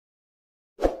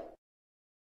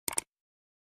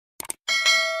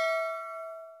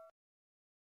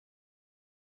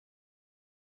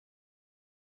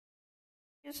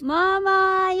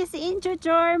Mama, you see in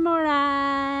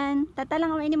chuchormoran.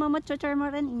 Tatalang kami ni Mama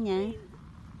chuchormoran inya.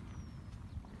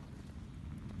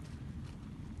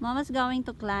 Mama's going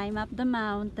to climb up the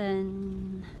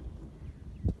mountain.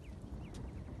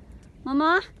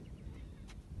 Mama?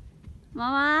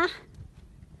 Mama?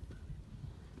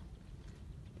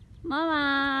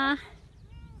 Mama?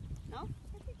 No?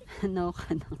 No,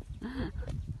 no.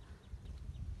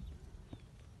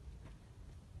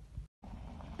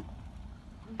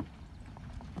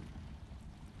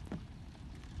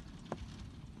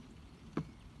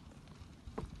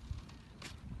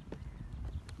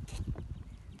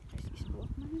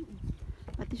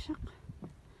 Pati siya.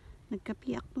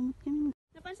 Nagkapiak tumot kami.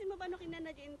 Napansin mo ba no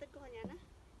kinanag-iintag ko kanya na?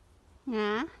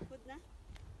 Nga? Good na?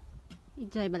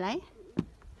 Ijay balay?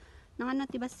 Nakano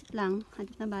tibasit lang.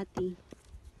 Hadit na bati.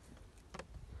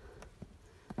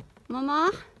 Mama?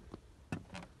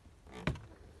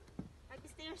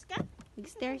 Nag-stairs ka?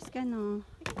 Nag-stairs ka no.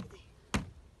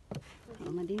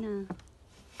 Mama din na.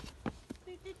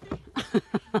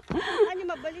 Ano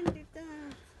mabalin dito?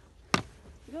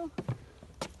 Go.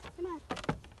 Come on.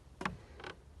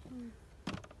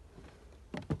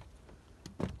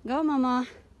 Go, Mama.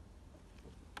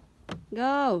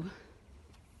 Go.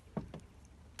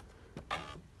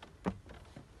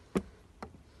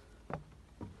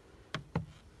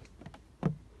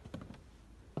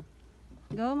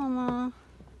 Go, Mama.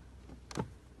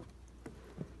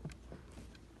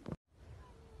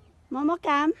 Mama,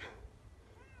 come.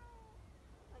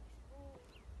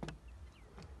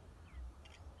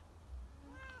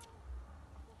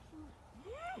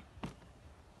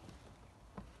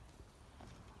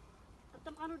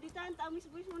 Ano dito ang tamis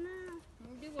boys mo na.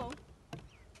 Hindi mo.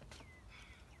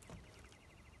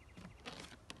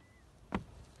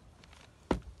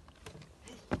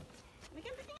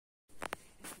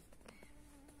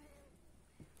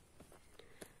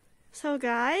 So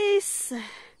guys,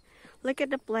 look at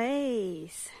the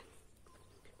place.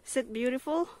 Is it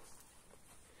beautiful?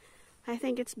 I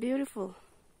think it's beautiful.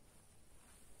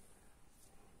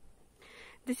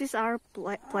 This is our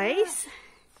place.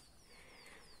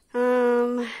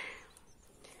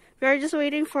 We're just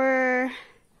waiting for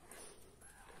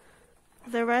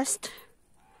the rest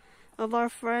of our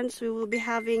friends. We will be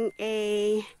having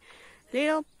a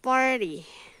little party.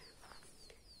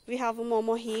 We have a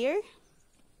Momo here.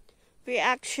 We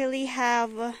actually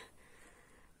have a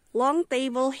long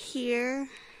table here.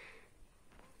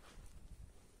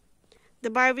 The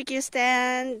barbecue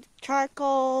stand,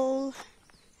 charcoal.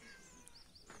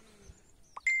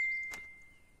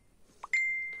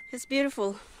 It's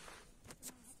beautiful.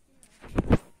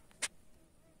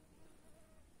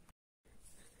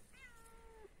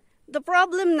 The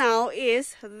problem now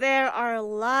is there are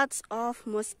lots of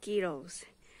mosquitoes.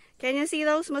 Can you see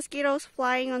those mosquitoes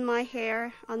flying on my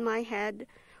hair, on my head?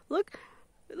 Look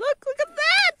at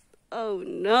that! Oh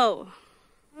no!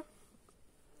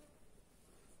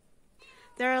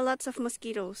 There are lots of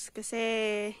mosquitoes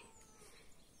kasi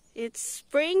it's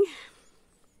spring.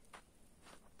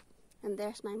 And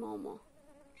there's my Momo.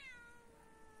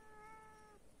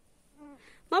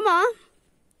 Mama,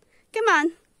 come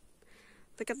on.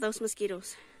 Look at those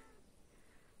mosquitoes.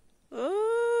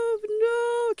 Oh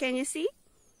no! Can you see?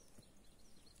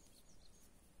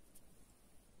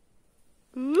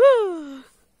 Woo!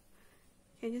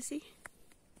 Can you see?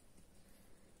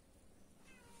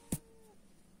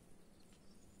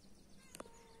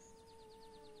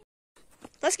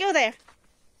 Let's go there.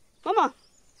 Mama.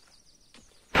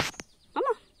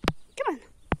 Mama, come on.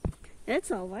 It's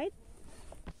all right.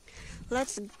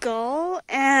 Let's go,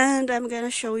 and I'm gonna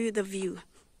show you the view.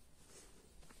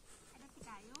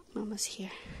 Mama's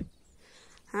here.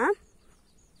 Huh?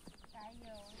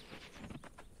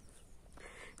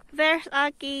 There's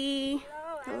Aki.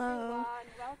 Hello. Everyone.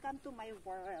 Welcome to my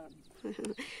world.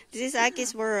 This is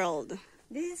Aki's world.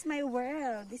 This is my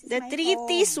world. This is The my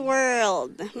treaties home.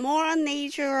 world. More on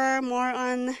nature, more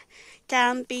on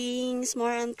campings,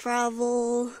 more on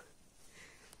travel.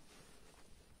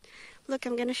 Look,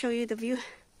 I'm gonna show you the view.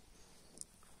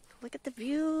 Look at the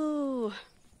view.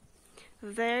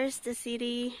 There's the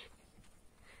city.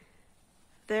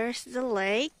 There's the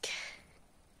lake.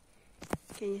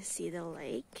 Can you see the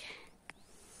lake?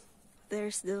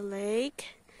 There's the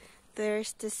lake.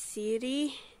 There's the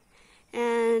city.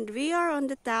 And we are on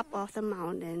the top of the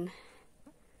mountain.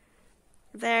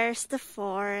 There's the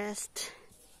forest.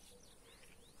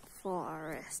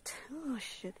 Oh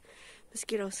shit.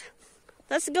 Mosquitoes.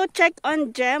 Let's go check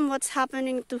on Jem. What's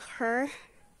happening to her?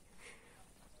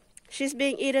 She's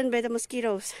being eaten by the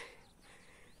mosquitoes.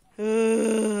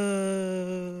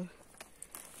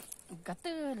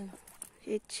 Gatul.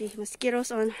 Itchy.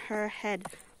 Mosquitoes on her head.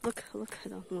 Look, look,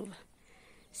 don't move.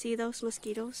 See those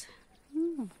mosquitoes?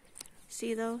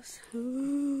 See those?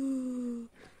 Ooh.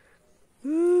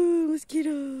 Ooh,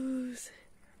 mosquitoes.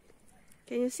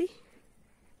 Can you see?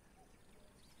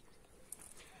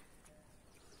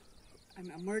 I'm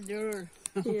a murderer.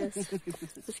 Yes,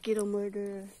 mosquito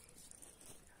murderer.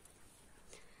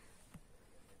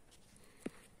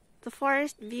 The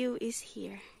forest view is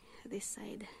here, this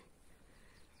side.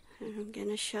 And I'm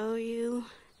gonna show you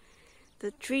the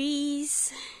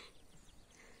trees,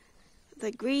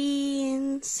 the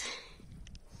greens.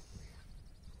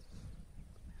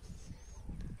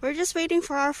 We're just waiting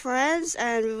for our friends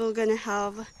and we will gonna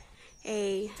have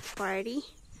a party.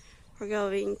 We're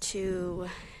going to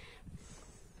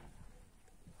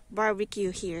barbecue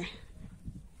here.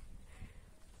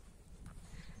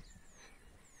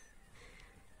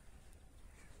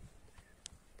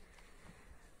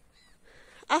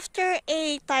 After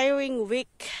a tiring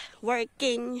week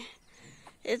working,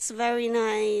 it's very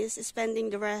nice spending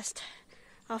the rest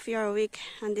of your week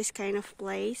on this kind of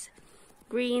place.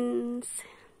 Greens,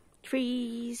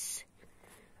 trees,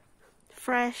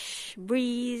 fresh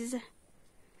breeze,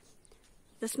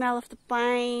 the smell of the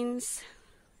pines.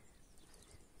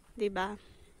 Diba?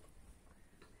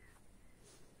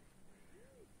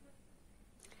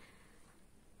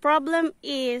 Problem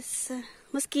is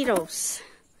mosquitoes.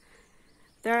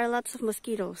 There are lots of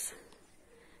mosquitoes.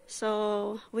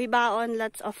 So we baon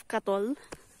lots of katol.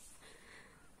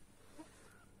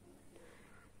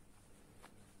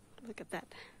 Look at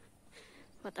that.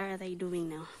 What are they doing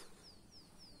now?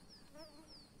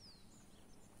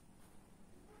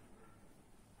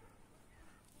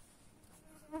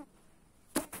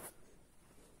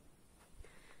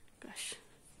 Gosh.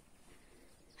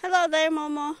 Hello there,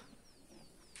 Momo.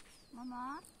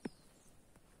 Mama?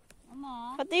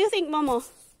 Mama? What do you think, Momo?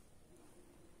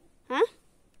 Huh?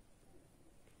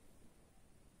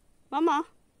 Mama?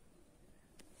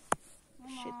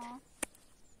 Mama? Shit.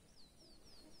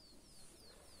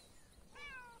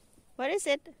 What is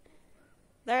it?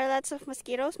 There are lots of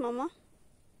mosquitoes, Mama.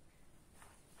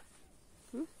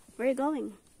 Where are you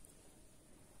going?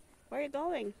 Where are you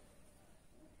going?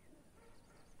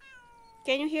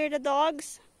 Can you hear the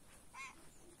dogs?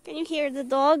 Can you hear the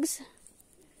dogs?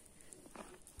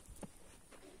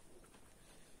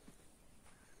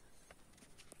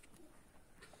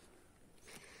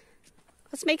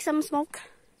 Let's make some smoke.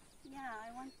 Yeah,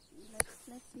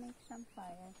 let's make some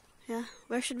fire. Yeah,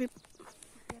 where should we?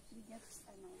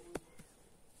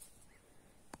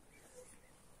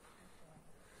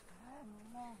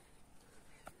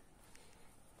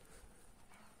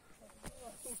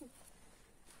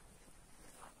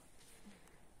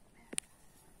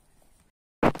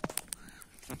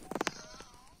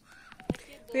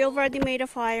 We already made a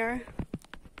fire.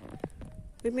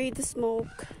 We made the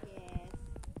smoke.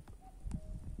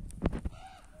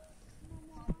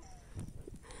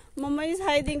 Mama is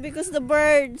hiding because the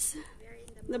birds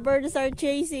are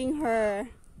chasing her.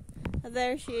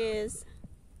 There she is.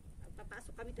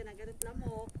 Papasok kami tinagarot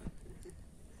lamok.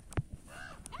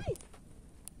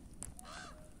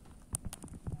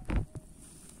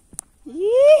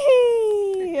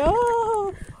 Yee!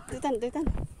 Oh! Tutan, tutan.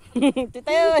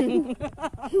 Tutan!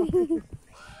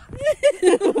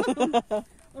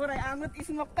 Uray, angot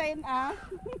ismok tayo ah.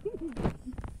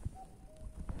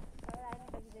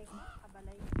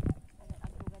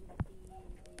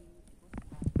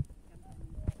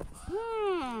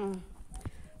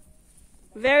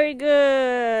 Very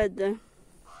good.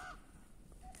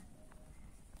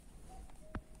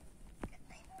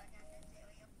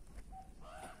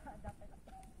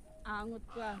 Angot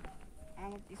ka.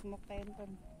 Angot ismok tayo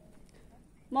ton.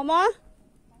 Mama?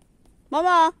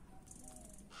 Mama?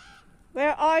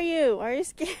 Where are you? Are you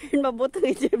scared? Mabutang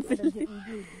Egypt.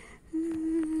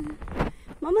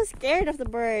 Mama's scared of the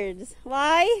birds.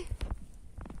 Why?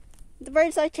 The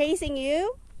birds are chasing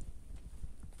you?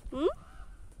 Hmm?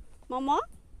 Mama?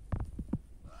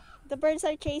 The birds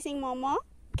are chasing Mama?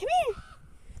 Come here.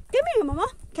 Come here, Mama.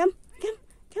 Come.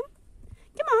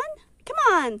 Come on. Come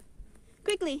on.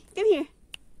 Quickly. Come here.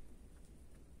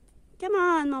 Come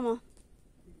on, Mama.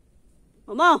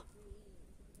 Mama.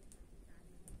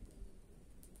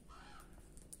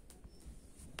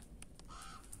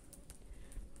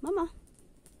 Mama.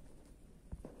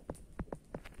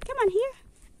 Come on here.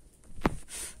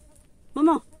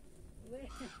 Mama.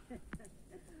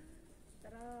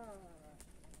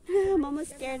 Mama's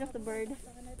scared of the bird.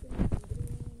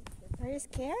 Are you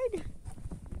scared?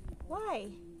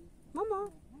 Why?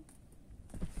 Mama.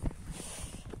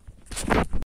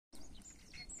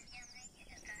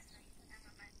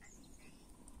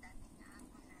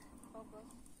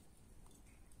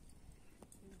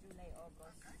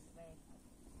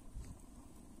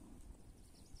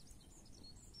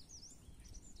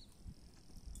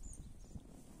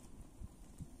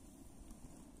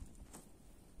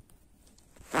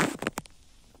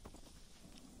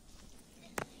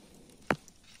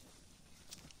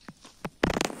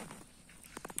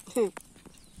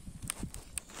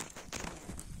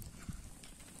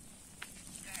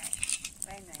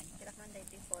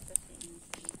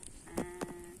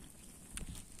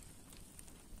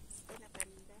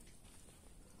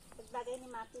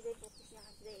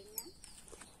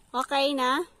 Okay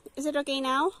na? Is it okay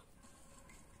now?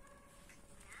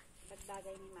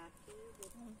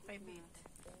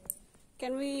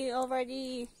 Can we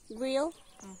already grill?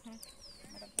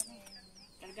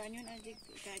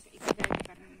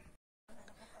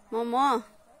 Momo.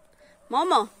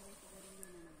 Momo.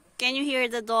 Can you hear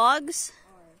the dogs?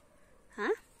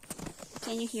 Huh?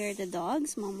 Can you hear the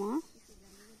dogs, Momo?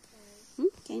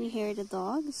 Can you hear the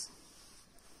dogs?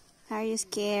 Are you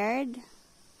scared?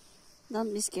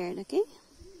 Don't be scared, okay?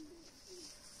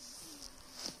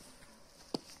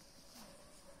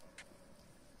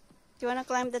 Do you want to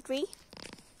climb the tree?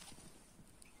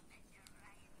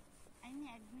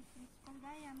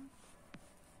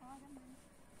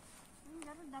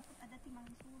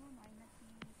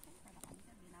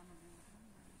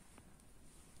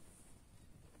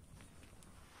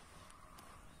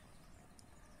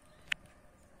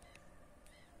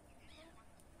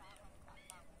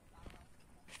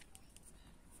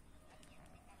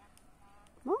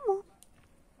 Momo.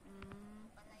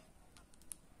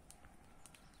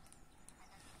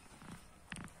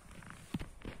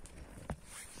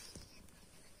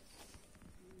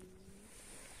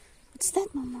 What's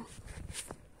that, Momo?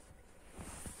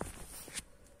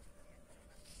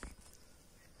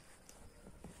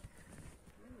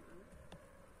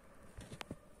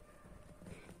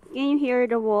 Can you hear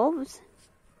the wolves?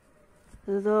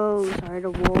 Those are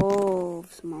the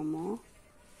wolves, Momo.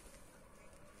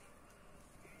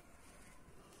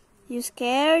 You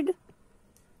scared?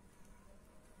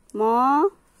 Ma?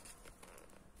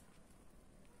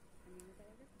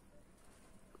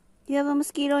 You have a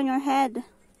mosquito on your head.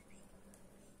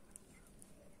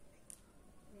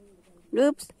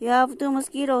 Oops, you have 2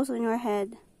 mosquitoes on your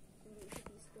head.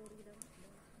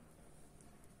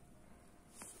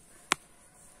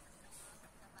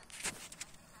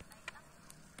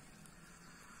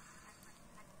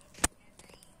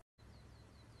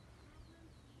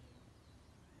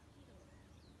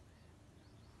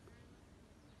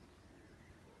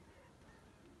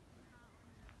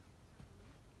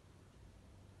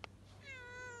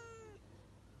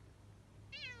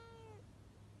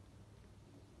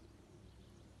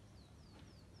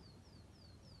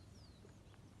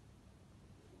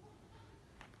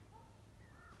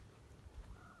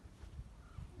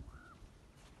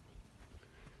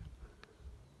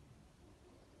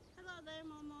 There,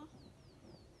 Momo.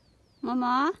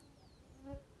 Mama?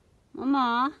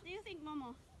 Mama? What do you think,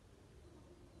 Momo?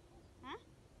 Huh?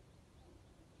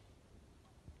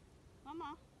 Mama?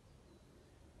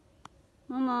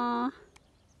 Mama?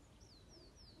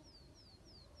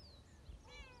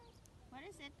 What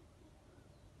is it?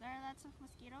 There are lots of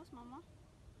mosquitoes, Mama.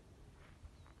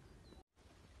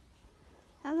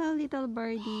 Hello, little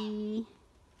birdie.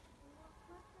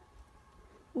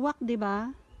 Uwak,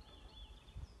 diba?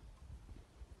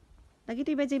 Lagi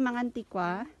ito iba dyan mga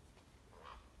antikwa.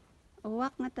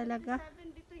 Uwak na talaga.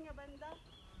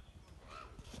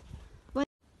 What?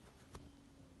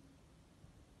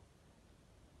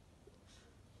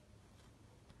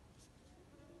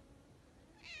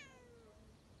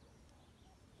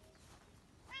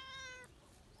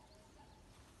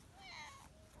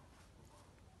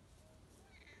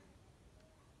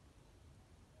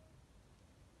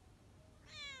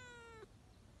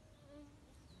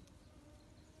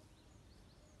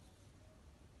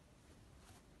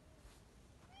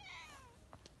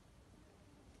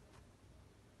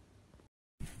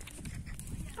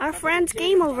 Our friends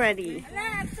came already.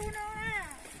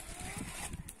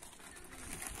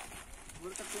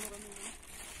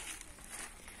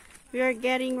 We are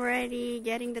getting ready,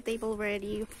 getting the table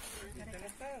ready.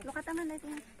 Look at naman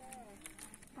natin.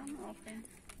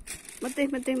 Matay.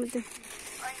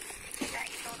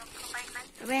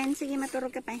 Ren, sige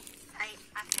maturog ka pa.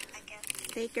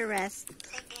 Take a rest.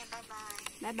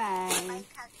 Bye-bye.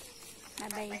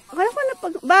 Bye-bye. Akala ko na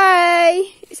pag... Bye!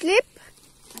 Sleep?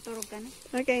 Matulog ka na?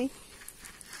 Okay.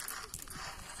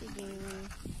 Sige.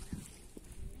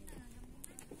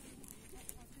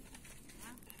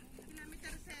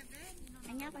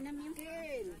 Kanya ko na miyo.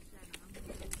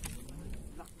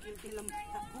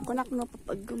 Kunak mo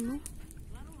papag mo.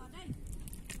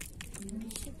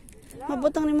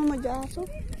 Mabutang ni mama dyan aso.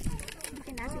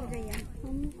 Bikin aso gaya.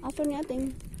 Aso ni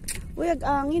ating. Uy,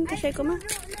 ag-angin. Kasi ko ma.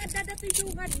 Nadadatoy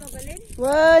sugad mo, balin?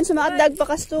 Wan, sumaagdag pa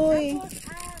kastoy.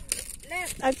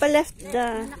 Left. Agpa-left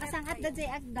da. Nakasangat da jay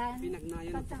agdan.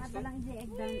 Pagsangat da lang jay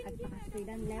agdan. Agpakastoy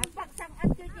dan left. Pagsangat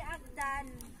ko jay agdan.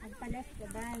 Agpa-left ka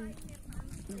dan.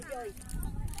 Enjoy.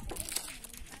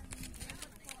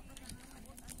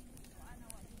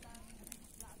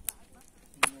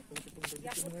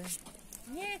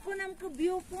 Nye, kunam ko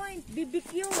viewpoint.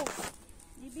 BBQ.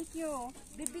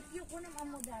 BBQ kunam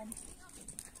amudan.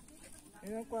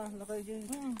 Ayan ko, lakay dyan.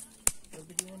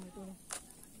 Nabigyan ito.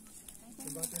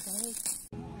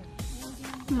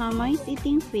 Mama is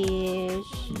eating fish.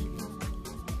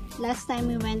 Last time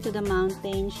we went to the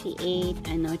mountain, she ate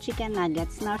chicken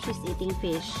nuggets. Now she's eating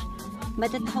fish.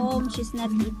 But at home, she's not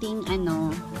eating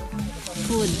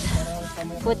food.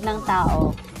 Food ng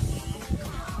tao.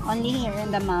 Only here in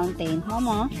the mountain.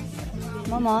 Momo?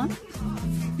 Momo?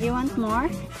 You want more?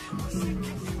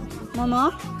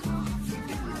 Momo?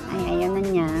 Ay, ayaw na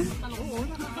niya.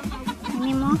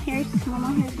 Hindi mo? Momo,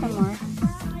 here's some more.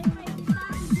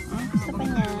 Oh, gusto pa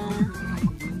niya.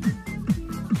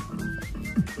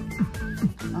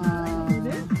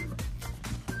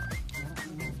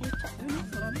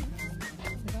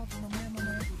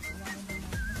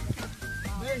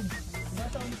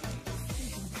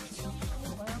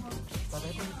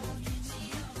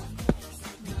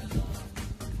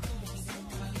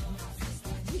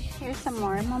 Here's some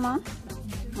more, Mama.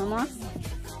 Mama?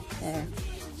 There.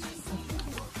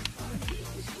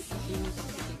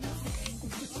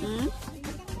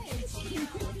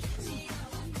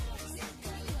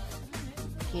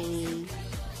 Okay.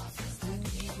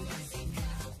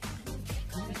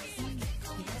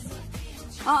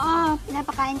 Oo,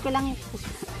 pinapakain ko lang ito.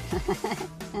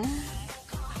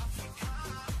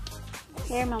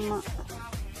 Here, Mama.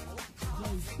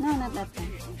 No, not that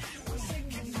one.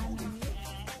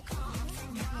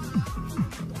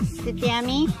 Is it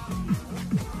yummy?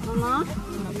 Mama?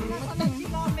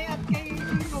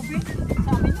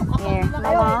 Here,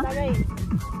 Mama.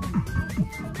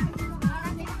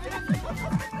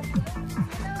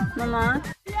 Mama?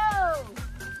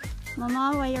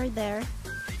 Mama, why you're there?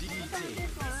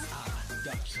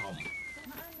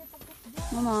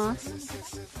 Mama?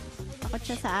 Takot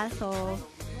siya sa aso.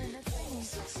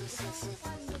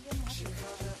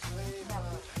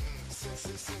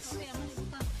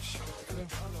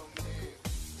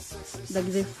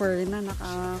 Dagdag fur na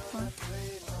nakaka.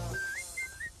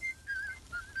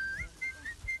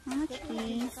 How much,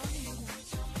 please?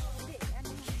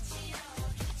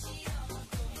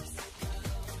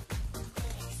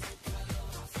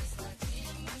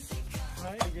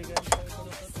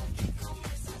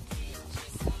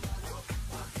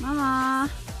 Mama.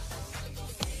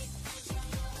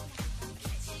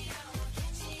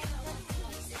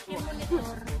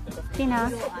 Sino?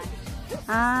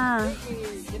 Ah.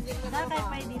 Dakay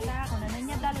pa dita kana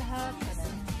nanya dalhat.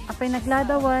 Apay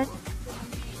nagladawat.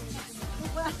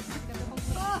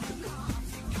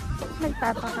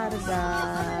 Nagpapakarga.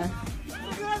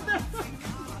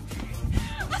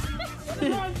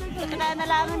 Na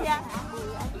lang niya.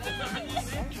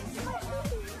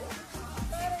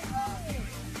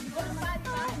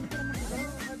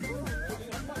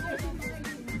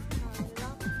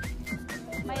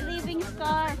 My living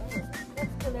scar.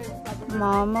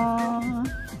 Mama.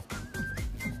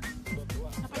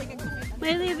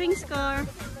 My living scar.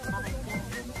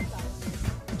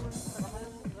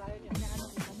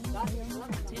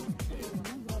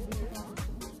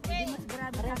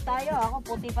 Parehas tayo, ako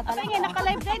puti pa talaga. Ay,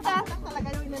 naka-live guys ha. Talaga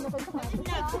yung inano ko sa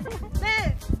kanya. Be,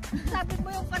 sabi mo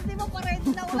yung panty mo parehas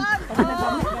na ulan.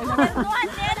 Ganun,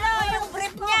 yelo, yung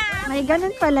brief niya. May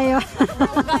ganun pala yun.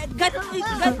 Ganun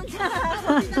siya.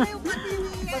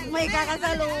 Pag may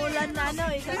kakasalulan na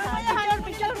ikasabi. Pero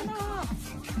picture mo.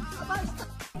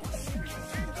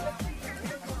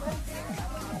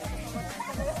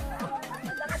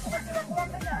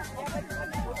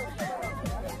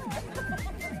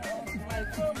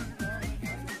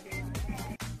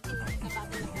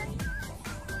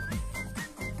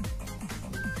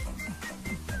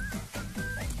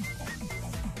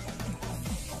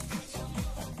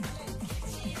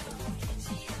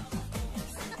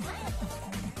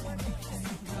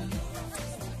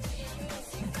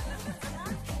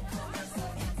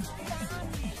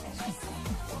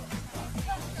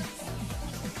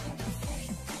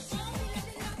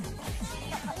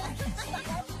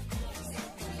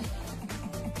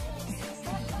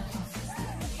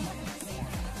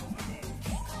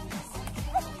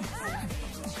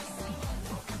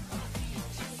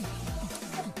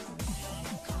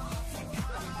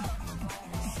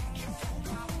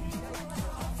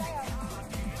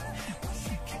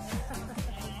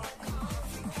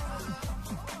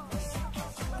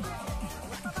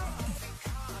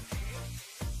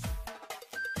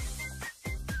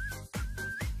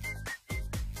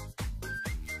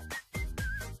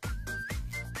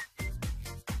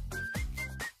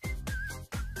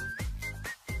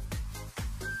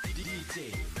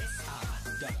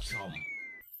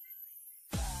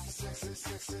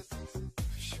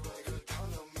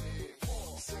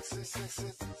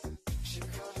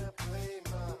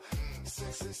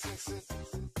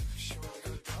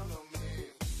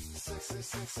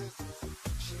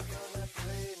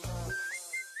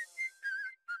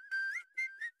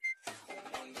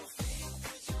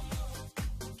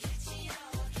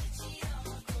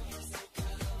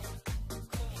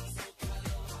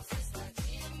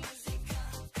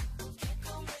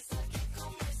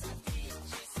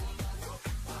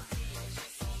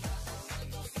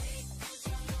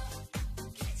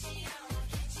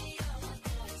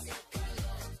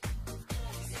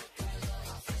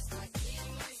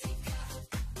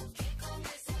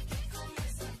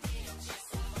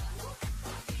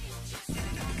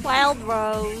 Wild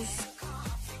rose.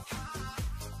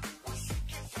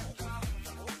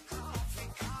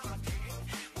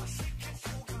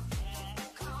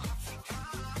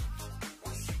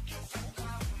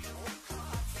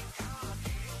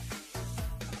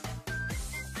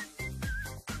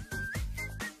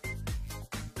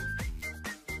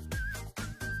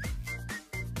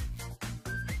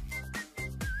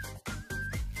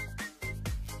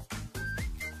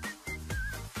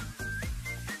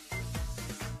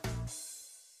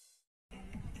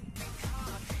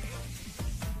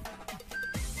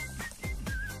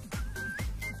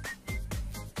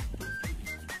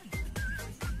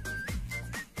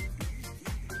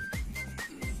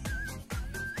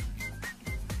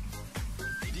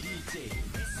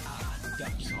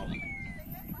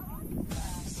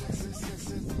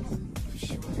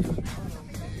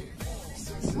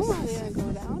 Oh, are we gonna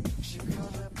go down?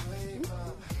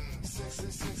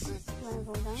 Wanna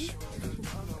go down?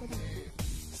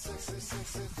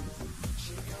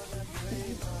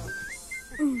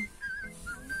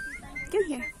 Come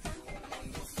here.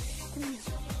 Come here.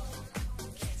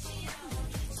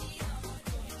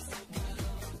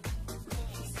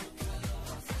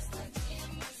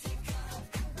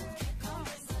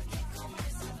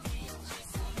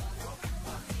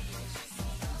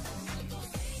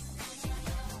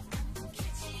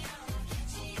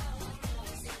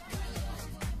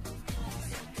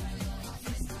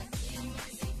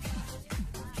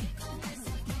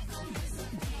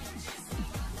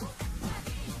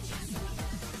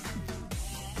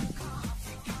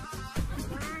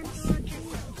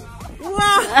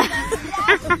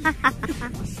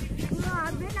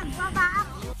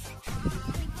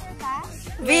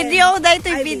 Video, dahil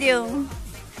ito'y video.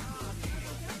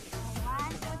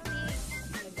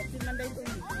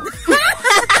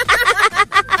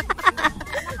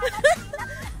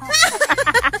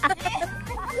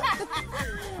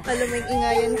 Alam mo yung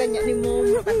ingayan kanya ni Mom.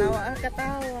 Katawa.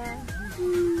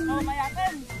 Oh,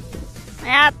 mayakan.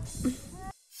 Mayat.